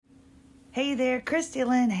Hey there, Christy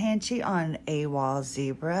Lynn Hanchy on AWOL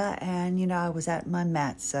Zebra. And, I was at my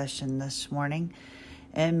mat session this morning,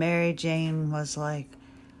 and Mary Jane was like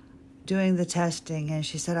doing the testing, and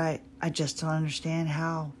she said, I just don't understand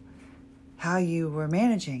how you were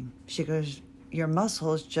managing. She goes, your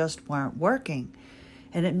muscles just weren't working.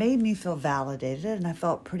 And it made me feel validated, and I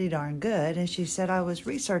felt pretty darn good. And she said I was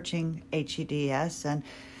researching HEDS, and,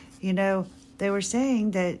 they were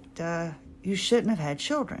saying that you shouldn't have had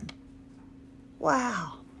children.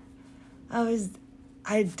 Wow.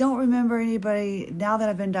 I don't remember anybody, now that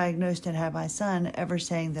I've been diagnosed and had my son, ever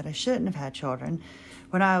saying that I shouldn't have had children.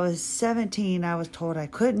 When I was 17, I was told I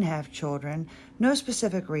couldn't have children. No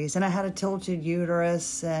specific reason. I had a tilted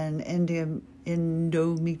uterus and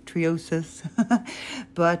endometriosis.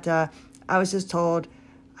 But I was just told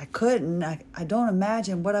I couldn't. I don't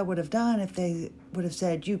imagine what I would have done if they would have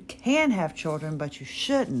said, you can have children, but you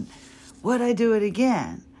shouldn't. Would I do it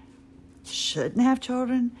again? Shouldn't have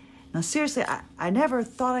children? Now, seriously, I never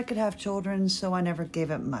thought I could have children, so I never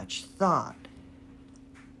gave it much thought.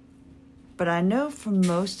 But I know for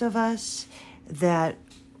most of us that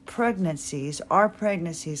our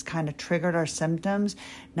pregnancies kind of triggered our symptoms.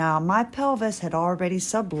 Now, my pelvis had already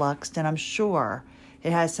subluxed, and I'm sure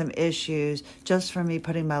it has some issues just from me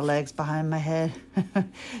putting my legs behind my head,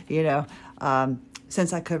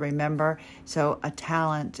 since I could remember. So a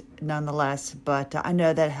talent nonetheless, but I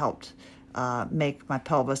know that helped make my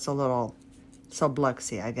pelvis a little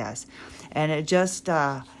subluxy, I guess. And it just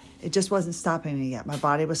wasn't stopping me yet. My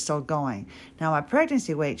body was still going. Now, my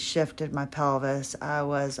pregnancy weight shifted my pelvis. I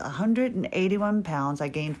was 181 pounds. I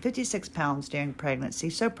gained 56 pounds during pregnancy.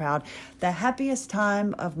 So proud. The happiest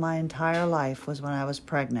time of my entire life was when I was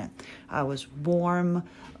pregnant. I was warm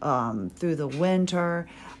through the winter.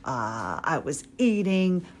 I was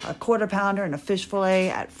eating a quarter pounder and a fish fillet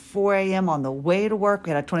at 4 a.m. on the way to work.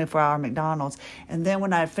 We had a 24-hour McDonald's. And then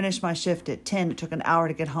when I had finished my shift at 10, it took an hour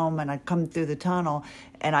to get home, and I'd come through the tunnel,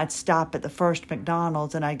 and I'd stop at the first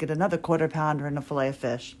McDonald's, and I'd get another quarter pounder and a fillet of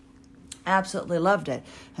fish. Absolutely loved it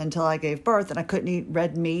until I gave birth, and I couldn't eat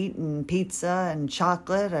red meat and pizza and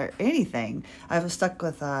chocolate or anything. I was stuck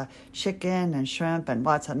with chicken and shrimp, and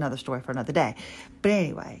that's another story for another day. But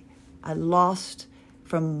anyway, I lost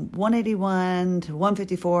from 181 to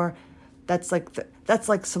 154. That's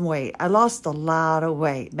like some weight. I lost a lot of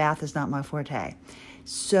weight. Math is not my forte.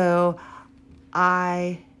 So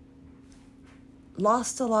I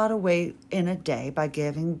lost a lot of weight in a day by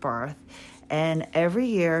giving birth. And every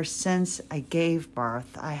year since I gave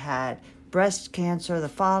birth, I had breast cancer the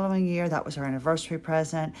following year. That was our anniversary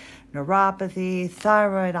present. Neuropathy,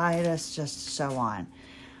 thyroiditis, just so on.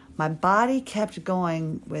 My body kept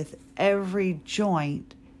going with every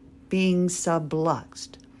joint being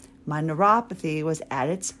subluxed. My neuropathy was at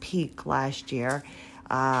its peak last year.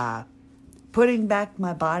 Putting back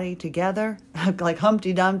my body together, like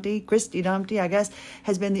Humpty Dumpty, Christy Dumpty, I guess,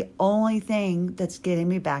 has been the only thing that's getting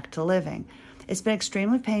me back to living. It's been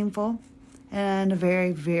extremely painful and a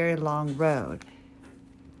very, very long road.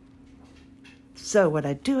 So would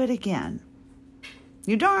I do it again?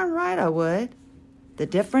 You're darn right I would. The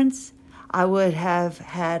difference? I would have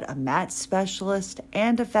had a mat specialist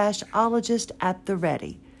and a fasciologist at the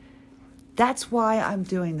ready. That's why I'm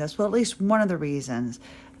doing this. Well, at least one of the reasons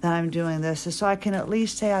that I'm doing this is so I can at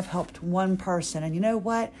least say I've helped one person. And you know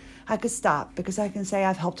what? I could stop because I can say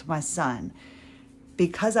I've helped my son.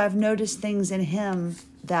 Because I've noticed things in him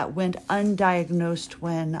that went undiagnosed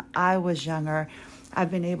when I was younger, I've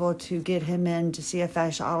been able to get him in to see a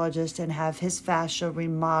fasciologist and have his fascia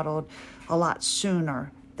remodeled a lot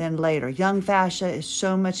sooner than later. Young fascia is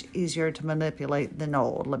so much easier to manipulate than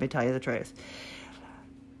old, let me tell you the truth.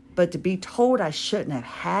 But to be told I shouldn't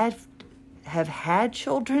have had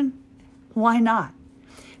children, why not?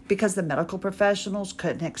 Because the medical professionals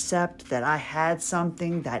couldn't accept that I had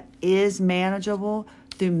something that is manageable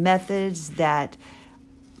through methods that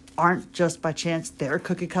aren't just by chance their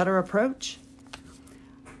cookie cutter approach.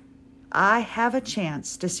 I have a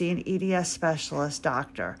chance to see an EDS specialist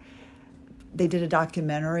doctor. They did a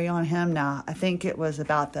documentary on him. Now, I think it was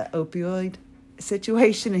about the opioid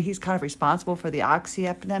situation, and he's kind of responsible for the oxy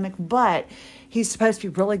epidemic, but he's supposed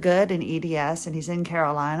to be really good in EDS, and he's in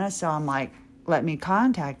Carolina, so I'm like, let me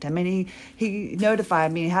contact him. And he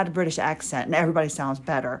notified me. He had a British accent, and everybody sounds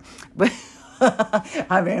better. But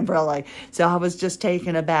I mean, really. So I was just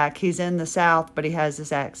taken aback. He's in the South, but he has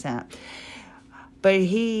this accent. But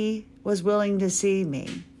he was willing to see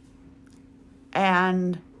me.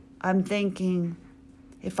 And I'm thinking,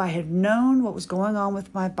 if I had known what was going on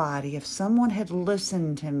with my body, if someone had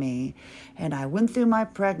listened to me and I went through my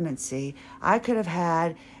pregnancy, I could have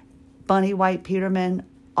had Bunny White Peterman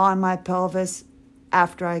on my pelvis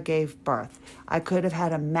after I gave birth. I could have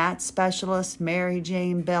had a mat specialist, Mary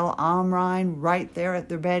Jane Bell Omrine, right there at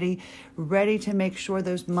the ready to make sure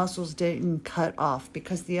those muscles didn't cut off.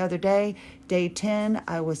 Because the other day, day 10,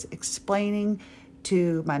 I was explaining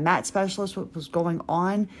to my mat specialist what was going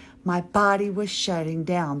on. My body was shutting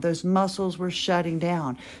down. Those muscles were shutting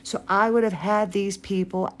down. So I would have had these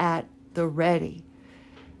people at the ready.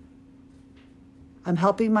 I'm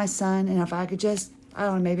helping my son, and if I could just, I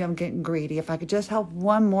don't know, maybe I'm getting greedy. If I could just help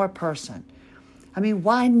one more person. I mean,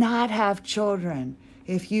 why not have children?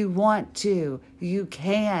 If you want to, you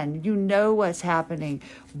can. You know what's happening.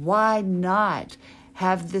 Why not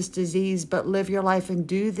have this disease but live your life and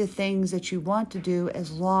do the things that you want to do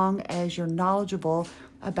as long as you're knowledgeable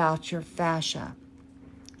about your fascia?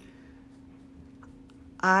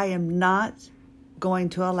 I am not going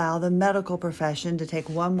to allow the medical profession to take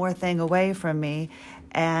one more thing away from me,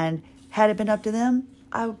 and had it been up to them,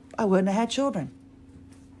 I wouldn't have had children.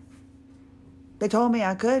 They told me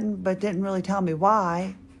I couldn't, but didn't really tell me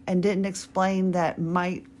why, and didn't explain that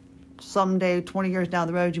might someday, 20 years down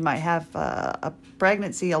the road, you might have a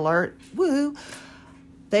pregnancy alert. Woo!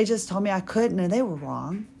 They just told me I couldn't, and they were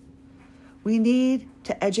wrong. We need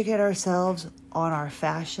to educate ourselves on our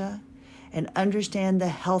fascia and understand the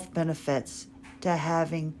health benefits to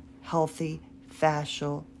having healthy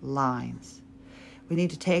fascial lines. We need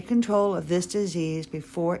to take control of this disease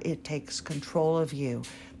before it takes control of you.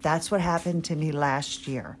 That's what happened to me last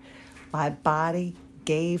year. My body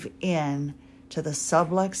gave in to the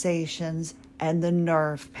subluxations and the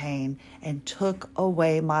nerve pain and took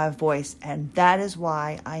away my voice. And that is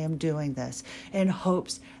why I am doing this, in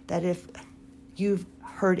hopes that if you've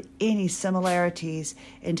heard any similarities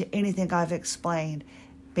into anything I've explained,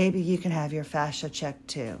 maybe you can have your fascia checked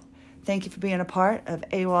too. Thank you for being a part of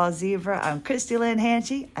AWOL Zebra. I'm Christy Lynn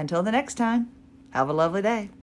Hanchey. Until the next time, have a lovely day.